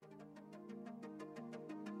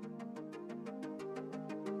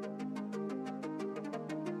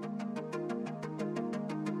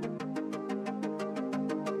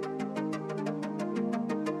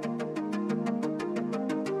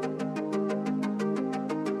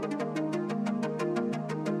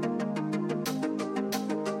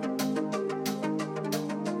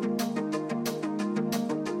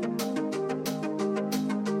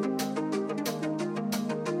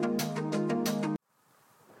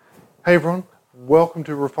Hey everyone, welcome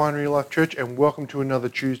to Refinery Life Church and welcome to another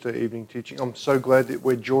Tuesday evening teaching. I'm so glad that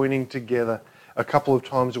we're joining together a couple of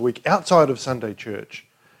times a week outside of Sunday church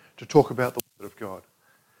to talk about the Word of God.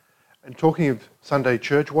 And talking of Sunday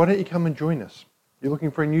church, why don't you come and join us? You're looking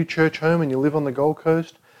for a new church home and you live on the Gold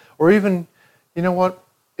Coast, or even, you know what,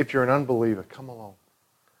 if you're an unbeliever, come along.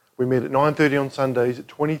 We meet at 9:30 on Sundays at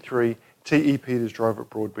 23 T.E. Peters Drive at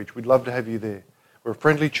Broadbeach. We'd love to have you there. We're a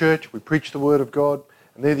friendly church, we preach the Word of God,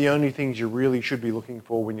 and they're the only things you really should be looking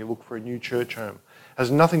for when you look for a new church home.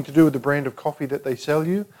 Has nothing to do with the brand of coffee that they sell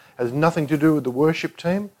you, has nothing to do with the worship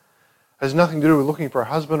team, has nothing to do with looking for a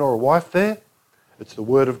husband or a wife there. It's the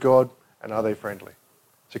Word of God, and are they friendly?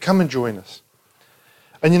 So come and join us.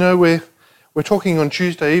 And you know, we're talking on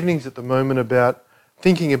Tuesday evenings at the moment about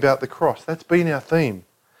thinking about the cross. That's been our theme.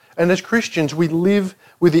 And as Christians, we live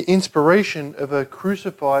with the inspiration of a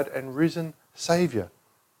crucified and risen Saviour.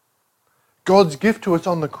 God's gift to us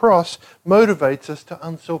on the cross motivates us to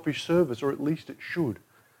unselfish service, or at least it should.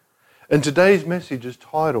 And today's message is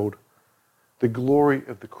titled, The Glory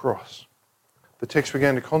of the Cross. The text we're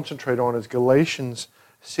going to concentrate on is Galatians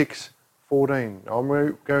 6:14.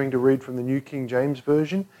 I'm going to read from the New King James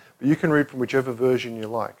Version, but you can read from whichever version you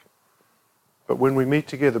like. But when we meet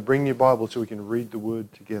together, bring your Bible so we can read the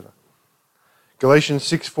Word together. Galatians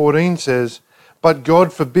 6:14 says, "But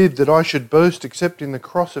God forbid that I should boast except in the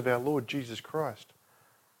cross of our Lord Jesus Christ,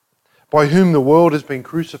 by whom the world has been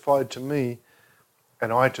crucified to me,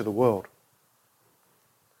 and I to the world."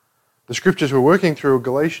 The scriptures we're working through are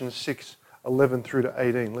Galatians 6:11 through to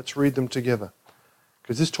 18. Let's read them together,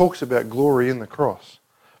 because this talks about glory in the cross.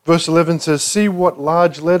 Verse 11 says, "See what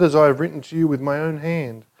large letters I have written to you with my own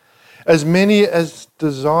hand. As many as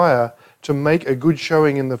desire to make a good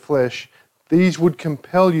showing in the flesh, these would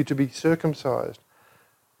compel you to be circumcised,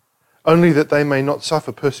 only that they may not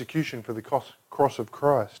suffer persecution for the cross of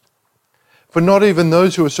Christ. For not even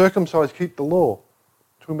those who are circumcised keep the law."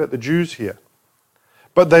 Talking about the Jews here.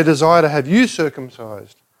 "But they desire to have you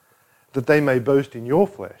circumcised, that they may boast in your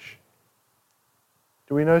flesh."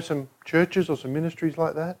 Do we know some churches or some ministries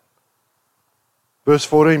like that? Verse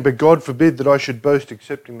 14, "But God forbid that I should boast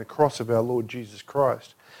except in the cross of our Lord Jesus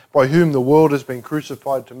Christ, by whom the world has been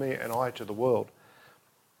crucified to me, and I to the world.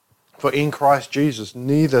 For in Christ Jesus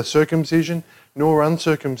neither circumcision nor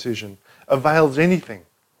uncircumcision avails anything,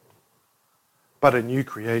 but a new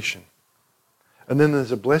creation." And then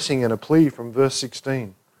there's a blessing and a plea from verse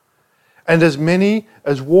 16. "And as many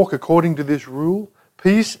as walk according to this rule,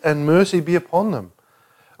 peace and mercy be upon them,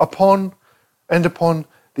 upon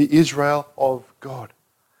the Israel of God.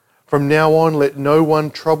 From now on let no one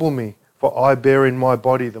trouble me, for I bear in my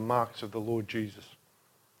body the marks of the Lord Jesus."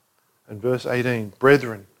 And verse 18,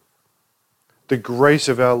 "Brethren, the grace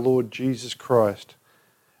of our Lord Jesus Christ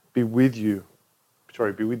be with you."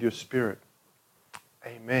 Be with your spirit.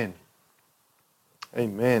 Amen.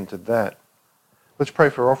 Amen to that. Let's pray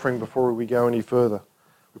for our offering before we go any further.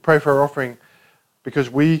 We pray for our offering because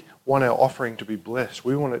we want our offering to be blessed.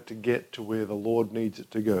 We want it to get to where the Lord needs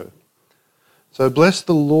it to go. So bless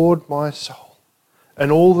the Lord, my soul,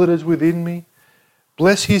 and all that is within me.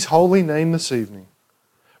 Bless his holy name this evening.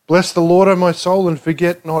 Bless the Lord, O my soul, and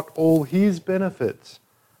forget not all his benefits.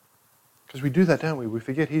 Because we do that, don't we? We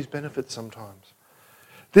forget his benefits sometimes.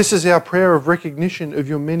 This is our prayer of recognition of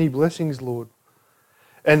your many blessings, Lord,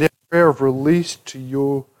 and our prayer of release to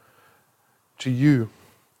you,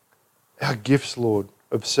 our gifts, Lord,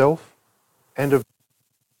 of self and of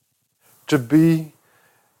to be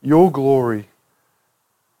your glory.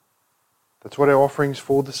 That's what our offering's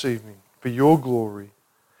for this evening, for your glory.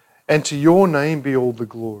 And to your name be all the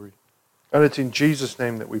glory. And it's in Jesus'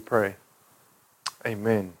 name that we pray.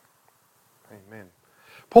 Amen. Amen.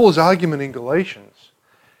 Paul's argument in Galatians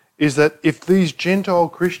is that if these Gentile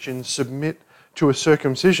Christians submit to a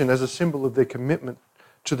circumcision as a symbol of their commitment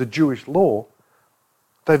to the Jewish law,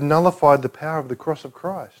 they've nullified the power of the cross of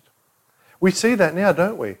Christ. We see that now,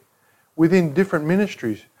 don't we? Within different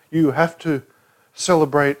ministries, you have to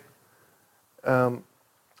celebrate the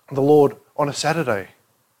Lord on a Saturday.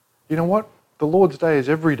 You know what? The Lord's Day is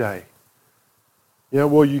every day. You know,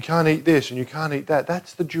 well, you can't eat this and you can't eat that.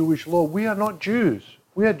 That's the Jewish law. We are not Jews.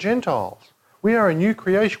 We are Gentiles. We are a new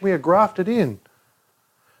creation. We are grafted in.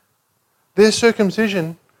 Their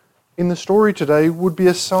circumcision in the story today would be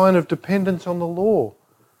a sign of dependence on the law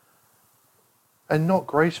and not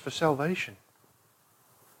grace for salvation.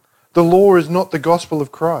 The law is not the gospel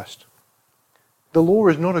of Christ. The law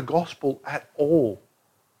is not a gospel at all.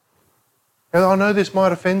 And I know this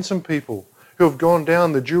might offend some people who have gone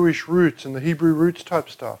down the Jewish roots and the Hebrew roots type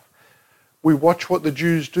stuff. We watch what the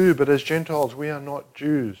Jews do, but as Gentiles, we are not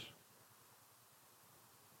Jews.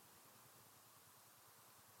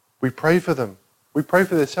 We pray for them. We pray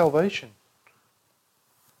for their salvation.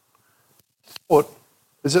 What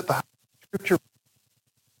is at the heart of Scripture?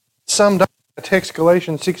 Summed up in the text,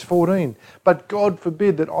 Galatians 6:14. But God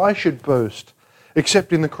forbid that I should boast,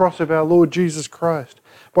 except in the cross of our Lord Jesus Christ,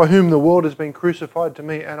 by whom the world has been crucified to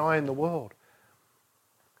me and I in the world.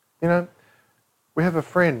 You know, we have a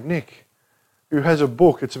friend, Nick, who has a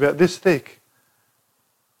book. It's about this thick.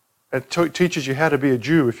 It teaches you how to be a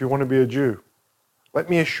Jew if you want to be a Jew. Let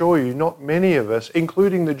me assure you, not many of us,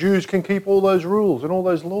 including the Jews, can keep all those rules and all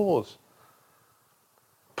those laws.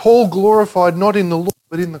 Paul glorified not in the law,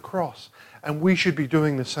 but in the cross. And we should be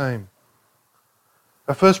doing the same.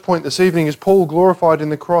 Our first point this evening is Paul glorified in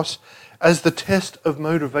the cross as the test of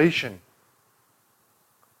motivation.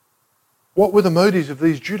 What were the motives of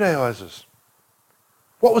these Judaizers?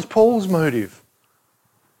 What was Paul's motive?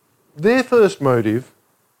 Their first motive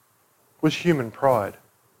was human pride.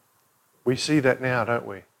 We see that now, don't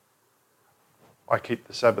we? I keep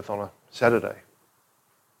the Sabbath on a Saturday.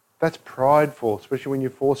 That's prideful, especially when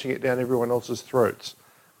you're forcing it down everyone else's throats.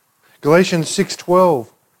 Galatians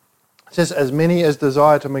 6:12 says, as many as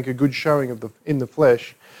desire to make a good showing in the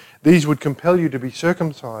flesh, these would compel you to be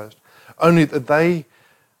circumcised, only that they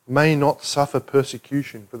may not suffer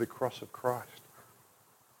persecution for the cross of Christ.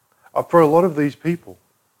 For a lot of these people,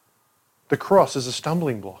 the cross is a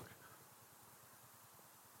stumbling block.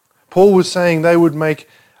 Paul was saying they would make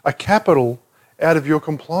a capital out of your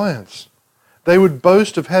compliance. They would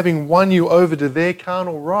boast of having won you over to their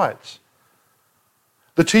carnal rights.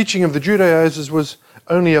 The teaching of the Judaizers was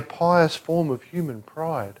only a pious form of human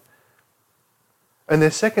pride. And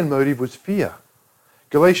their second motive was fear.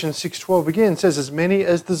 Galatians 6:12 again says, as many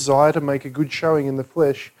as desire to make a good showing in the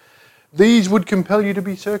flesh, these would compel you to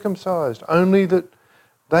be circumcised, only that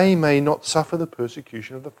they may not suffer the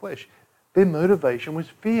persecution of the flesh. Their motivation was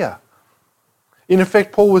fear. In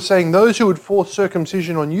effect, Paul was saying those who would force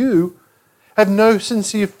circumcision on you have no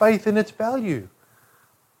sincere faith in its value.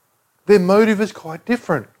 Their motive is quite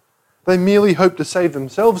different. They merely hope to save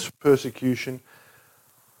themselves from persecution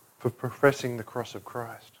for professing the cross of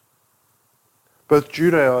Christ. Both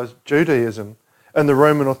Judaism and the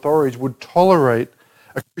Roman authorities would tolerate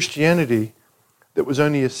a Christianity that was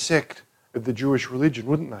only a sect of the Jewish religion,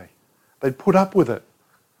 wouldn't they? They'd put up with it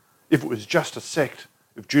if it was just a sect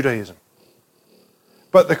of Judaism.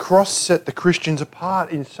 But the cross set the Christians apart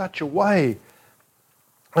in such a way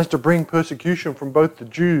as to bring persecution from both the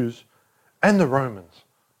Jews and the Romans.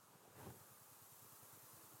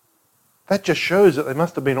 That just shows that they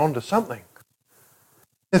must have been onto something.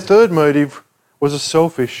 The third motive was a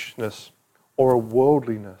selfishness or a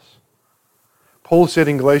worldliness. Paul said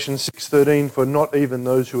in Galatians 6:13, for not even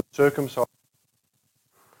those who are circumcised,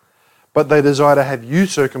 but they desire to have you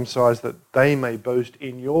circumcised that they may boast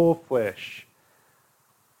in your flesh.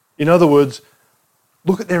 In other words,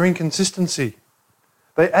 look at their inconsistency.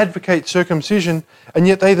 They advocate circumcision, and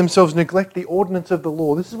yet they themselves neglect the ordinance of the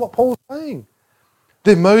law. This is what Paul is saying.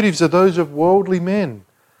 Their motives are those of worldly men.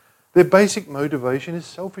 Their basic motivation is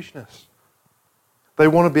selfishness. They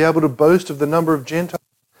want to be able to boast of the number of Gentiles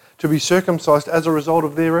to be circumcised as a result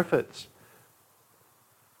of their efforts.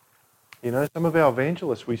 You know, some of our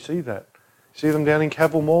evangelists, we see that. See them down in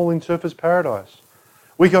Cavill Mall in Surfers Paradise.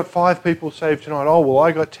 We got 5 people saved tonight. Oh, well,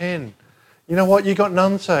 I got 10. You know what? You got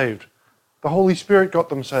none saved. The Holy Spirit got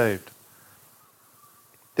them saved.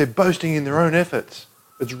 They're boasting in their own efforts.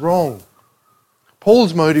 It's wrong.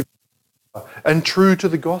 Paul's motive is and true to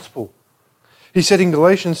the gospel. He said in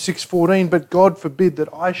Galatians 6:14, but God forbid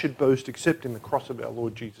that I should boast except in the cross of our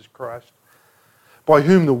Lord Jesus Christ, by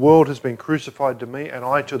whom the world has been crucified to me and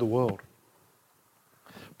I to the world.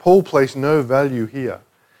 Paul placed no value here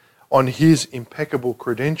on his impeccable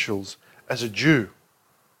credentials as a Jew.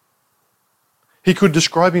 He could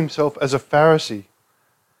describe himself as a Pharisee,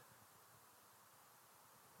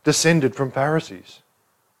 descended from Pharisees.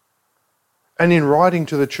 And in writing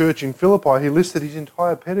to the church in Philippi, he listed his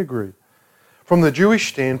entire pedigree. From the Jewish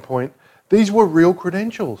standpoint, these were real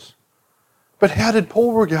credentials. But how did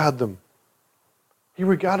Paul regard them? He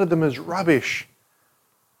regarded them as rubbish.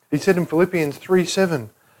 He said in Philippians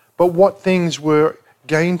 3:7, but what things were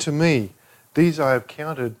gain to me, these I have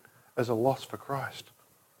counted as a loss for Christ.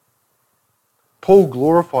 Paul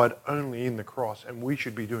glorified only in the cross, and we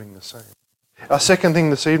should be doing the same. Our second thing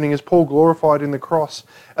this evening is Paul glorified in the cross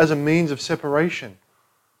as a means of separation.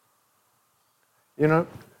 You know,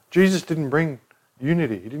 Jesus didn't bring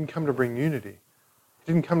unity. He didn't come to bring unity.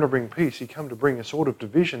 He didn't come to bring peace. He came to bring a sort of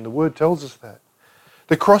division. The Word tells us that.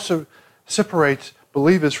 The cross separates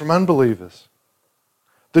believers from unbelievers.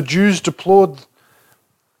 The Jews deplored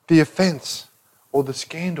the offence or the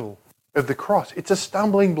scandal of the cross. It's a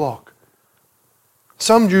stumbling block.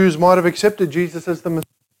 Some Jews might have accepted Jesus as the Messiah,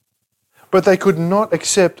 but they could not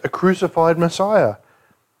accept a crucified Messiah,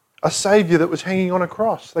 a Saviour that was hanging on a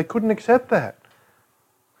cross. They couldn't accept that.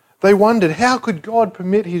 They wondered, how could God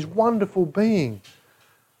permit his wonderful being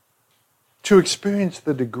to experience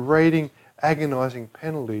the degrading, agonizing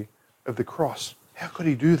penalty of the cross? How could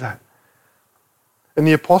he do that? And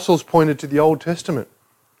the apostles pointed to the Old Testament,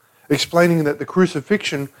 explaining that the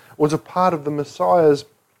crucifixion was a part of the Messiah's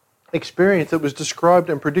experience that was described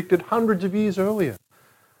and predicted hundreds of years earlier.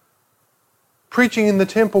 Preaching in the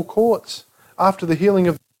temple courts after the healing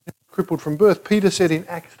of the crippled from birth, Peter said in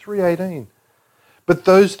Acts 3:18, "But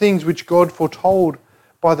those things which God foretold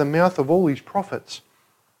by the mouth of all his prophets,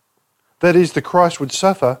 that is, the Christ would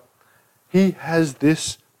suffer, he has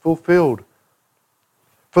this fulfilled."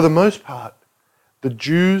 For the most part, the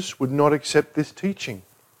Jews would not accept this teaching,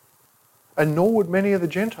 and nor would many of the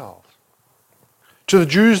Gentiles. To the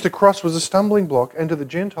Jews, the cross was a stumbling block, and to the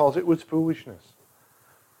Gentiles, it was foolishness.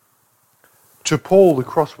 To Paul, the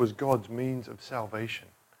cross was God's means of salvation.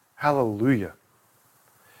 Hallelujah.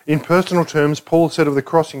 In personal terms, Paul said of the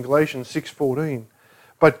cross in Galatians 6:14,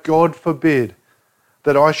 "But God forbid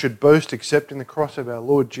that I should boast except in the cross of our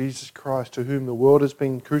Lord Jesus Christ, to whom the world has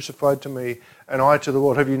been crucified to me, and I to the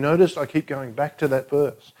world." Have you noticed I keep going back to that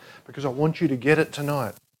verse? Because I want you to get it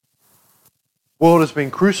tonight. The world has been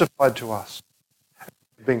crucified to us.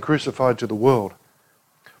 It's been crucified to the world.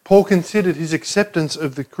 Paul considered his acceptance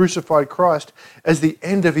of the crucified Christ as the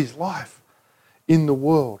end of his life in the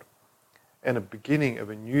world and a beginning of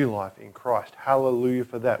a new life in Christ. Hallelujah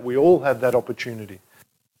for that. We all have that opportunity.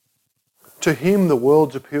 To him, the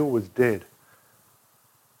world's appeal was dead.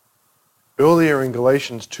 Earlier in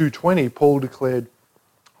Galatians 2:20, Paul declared,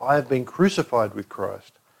 "I have been crucified with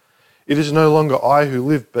Christ. It is no longer I who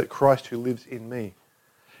live, but Christ who lives in me.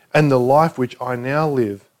 And the life which I now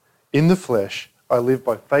live in the flesh, I live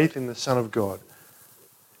by faith in the Son of God.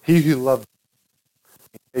 He who loved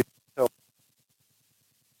me gave himself."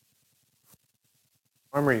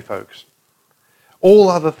 Primary, folks. All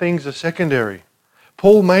other things are secondary.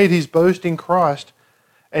 Paul made his boast in Christ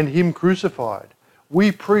and him crucified.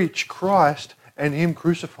 We preach Christ and him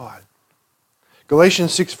crucified.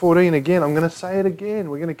 Galatians 6:14 again, I'm going to say it again.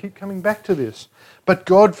 We're going to keep coming back to this. "But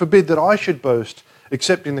God forbid that I should boast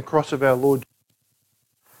except in the cross of our Lord."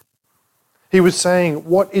 He was saying,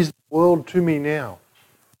 what is the world to me now?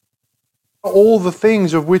 All the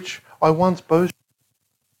things of which I once boasted.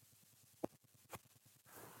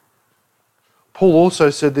 Paul also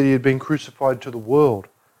said that he had been crucified to the world.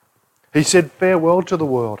 He said farewell to the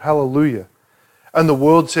world. Hallelujah. And the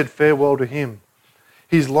world said farewell to him.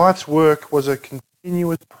 His life's work was a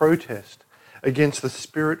continuous protest against the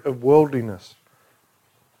spirit of worldliness.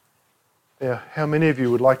 Now, how many of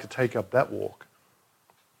you would like to take up that walk?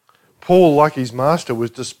 Paul, like his master, was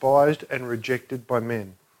despised and rejected by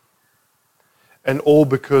men. And all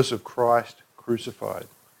because of Christ crucified.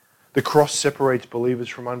 The cross separates believers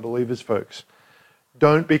from unbelievers, folks.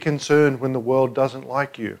 Don't be concerned when the world doesn't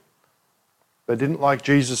like you. They didn't like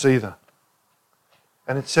Jesus either.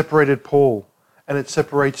 And it separated Paul, and it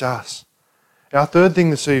separates us. Our third thing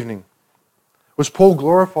this evening was Paul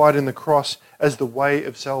glorified in the cross as the way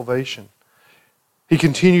of salvation. He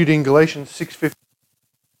continued in Galatians 6:15.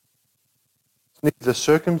 Neither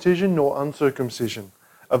circumcision nor uncircumcision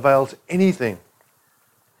avails anything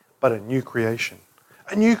but a new creation.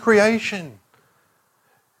 A new creation.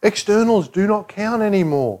 Externals do not count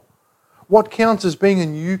anymore. What counts is being a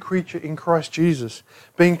new creature in Christ Jesus,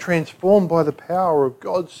 being transformed by the power of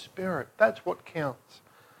God's Spirit. That's what counts.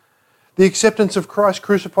 The acceptance of Christ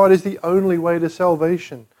crucified is the only way to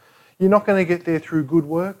salvation. You're not going to get there through good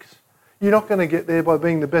works. You're not going to get there by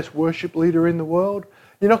being the best worship leader in the world.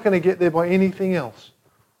 You're not going to get there by anything else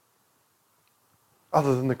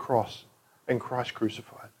other than the cross and Christ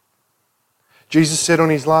crucified. Jesus said on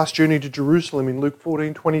his last journey to Jerusalem in Luke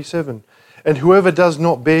 14:27, "And whoever does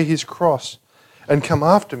not bear his cross and come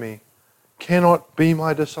after me cannot be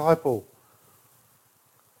my disciple."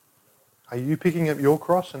 Are you picking up your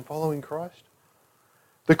cross and following Christ?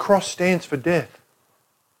 The cross stands for death.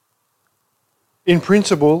 In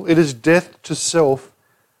principle, it is death to self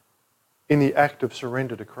in the act of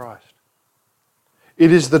surrender to Christ.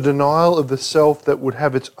 It is the denial of the self that would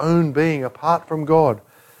have its own being apart from God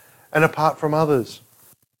and apart from others.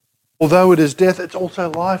 Although it is death, it's also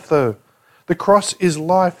life though. The cross is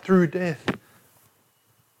life through death.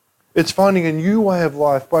 It's finding a new way of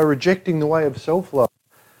life by rejecting the way of self-love,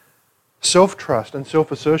 self-trust and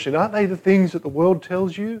self-assertion. Aren't they the things that the world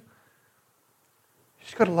tells you? You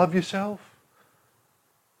just got to love yourself.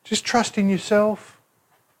 Just trust in yourself.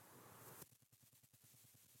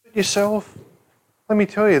 yourself. Let me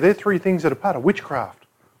tell you, they're three things that are part of witchcraft.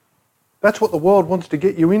 That's what the world wants to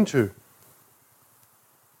get you into.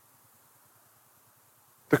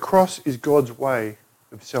 The cross is God's way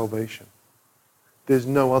of salvation. There's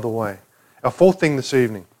no other way. Our fourth thing this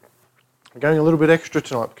evening. I'm going a little bit extra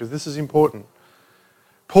tonight because this is important.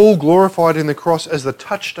 Paul glorified in the cross as the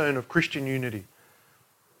touchstone of Christian unity.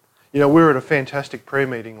 You know, we were at a fantastic prayer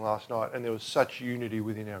meeting last night and there was such unity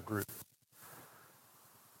within our group.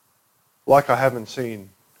 Like I haven't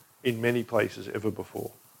seen in many places ever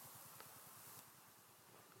before.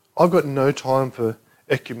 I've got no time for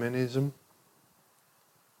ecumenism.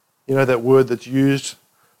 You know, that word that's used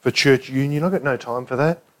for church union. I've got no time for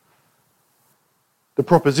that. The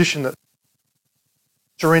proposition that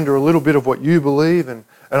surrender a little bit of what you believe and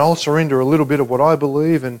I'll surrender a little bit of what I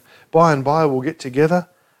believe and by we'll get together.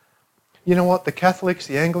 You know what? The Catholics,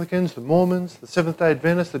 the Anglicans, the Mormons, the Seventh-day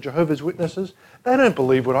Adventists, the Jehovah's Witnesses, they don't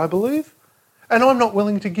believe what I believe. And I'm not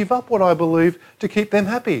willing to give up what I believe to keep them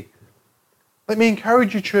happy. Let me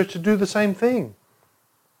encourage you, church, to do the same thing.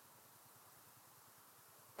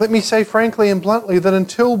 Let me say frankly and bluntly that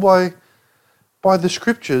until by the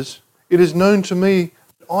Scriptures it is known to me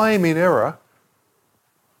that I am in error,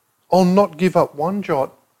 I'll not give up one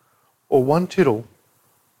jot or one tittle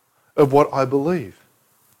of what I believe.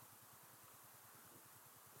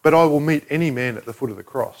 But I will meet any man at the foot of the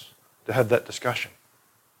cross to have that discussion.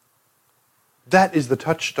 That is the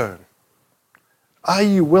touchstone. Are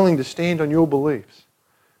you willing to stand on your beliefs?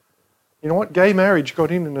 You know what? Gay marriage got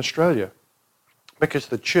in Australia because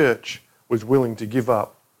the church was willing to give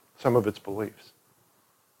up some of its beliefs.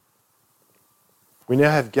 We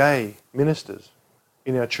now have gay ministers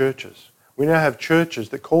in our churches. We now have churches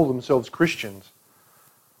that call themselves Christians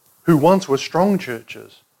who once were strong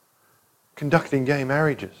churches conducting gay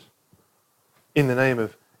marriages in the name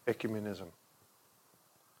of ecumenism.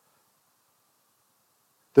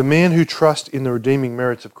 The man who trusts in the redeeming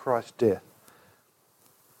merits of Christ's death,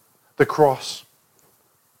 the cross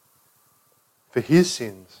for his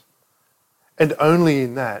sins, and only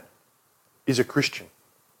in that is a Christian.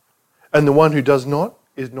 And the one who does not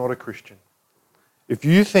is not a Christian. If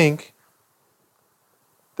you think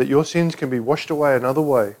that your sins can be washed away another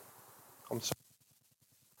way, I'm sorry,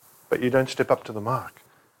 but you don't step up to the mark.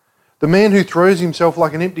 The man who throws himself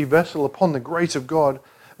like an empty vessel upon the grace of God,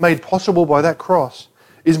 made possible by that cross,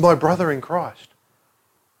 is my brother in Christ.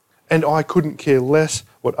 And I couldn't care less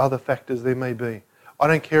what other factors there may be. I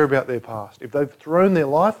don't care about their past. If they've thrown their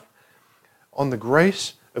life on the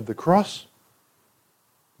grace of the cross,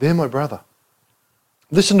 they're my brother.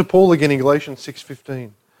 Listen to Paul again in Galatians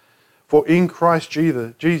 6:15. For in Christ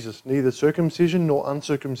Jesus, neither circumcision nor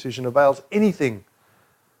uncircumcision avails anything,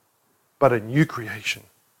 but a new creation.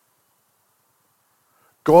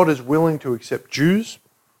 God is willing to accept Jews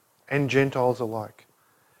and Gentiles alike.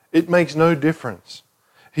 It makes no difference.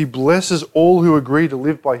 He blesses all who agree to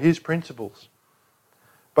live by his principles.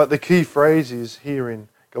 But the key phrase is here in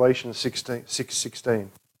Galatians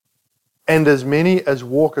 6:16. And as many as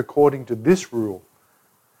walk according to this rule,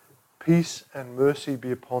 peace and mercy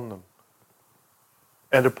be upon them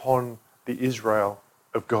and upon the Israel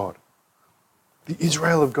of God. The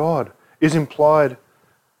Israel of God is implied,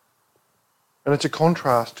 and it's a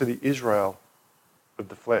contrast to the Israel of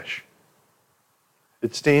the flesh.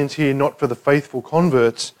 It stands here not for the faithful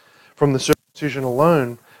converts from the circumcision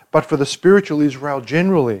alone, but for the spiritual Israel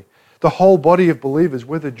generally, the whole body of believers,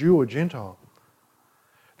 whether Jew or Gentile.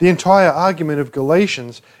 The entire argument of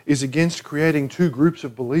Galatians is against creating two groups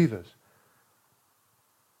of believers.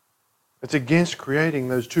 It's against creating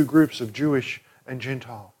those two groups of Jewish and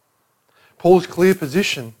Gentile. Paul's clear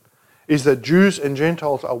position is that Jews and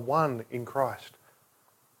Gentiles are one in Christ.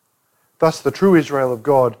 Thus, the true Israel of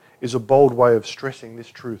God is a bold way of stressing this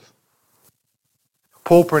truth.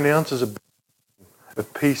 Paul pronounces a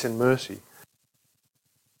of peace and mercy,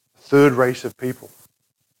 a third race of people,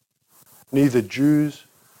 neither Jews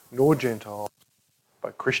nor Gentiles,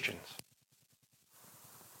 but Christians.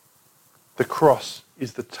 The cross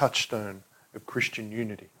is the touchstone of Christian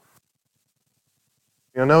unity.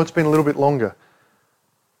 I know it's been a little bit longer,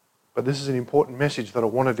 but this is an important message that I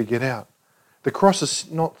wanted to get out. The cross is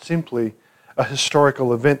not simply a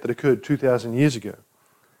historical event that occurred 2,000 years ago.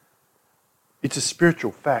 It's a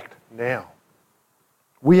spiritual fact now.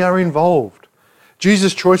 We are involved.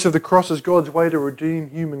 Jesus' choice of the cross as God's way to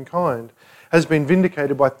redeem humankind has been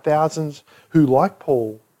vindicated by thousands who, like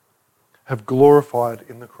Paul, have glorified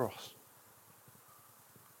in the cross.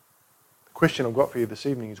 The question I've got for you this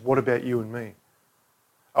evening is, what about you and me?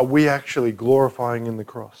 Are we actually glorifying in the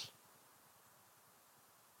cross?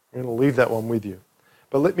 I'm going to leave that one with you.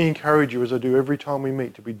 But let me encourage you, as I do every time we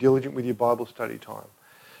meet, to be diligent with your Bible study time.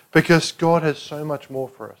 Because God has so much more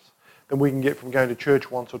for us than we can get from going to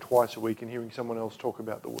church once or twice a week and hearing someone else talk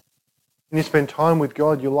about the Word. When you spend time with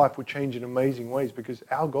God, your life will change in amazing ways because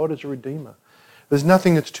our God is a Redeemer. There's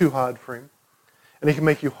nothing that's too hard for Him. And He can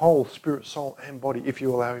make you whole, spirit, soul, and body if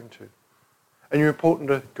you allow Him to. And you're important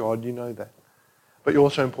to God, you know that. But you're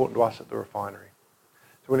also important to us at the refinery.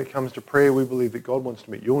 So when it comes to prayer, we believe that God wants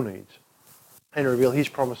to meet your needs and reveal His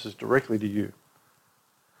promises directly to you.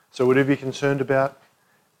 So whatever you're concerned about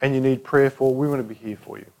and you need prayer for, we want to be here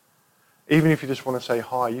for you. Even if you just want to say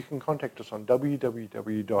hi, you can contact us on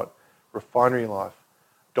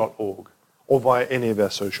www.refinerylife.org or via any of our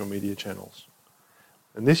social media channels.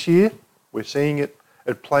 And this year, we're seeing it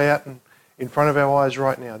play out in front of our eyes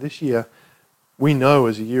right now. This year, we know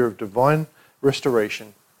is a year of divine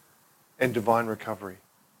restoration and divine recovery.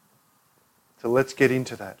 So let's get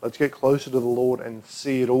into that. Let's get closer to the Lord and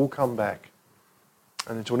see it all come back.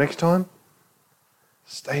 And until next time,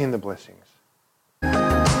 stay in the blessings.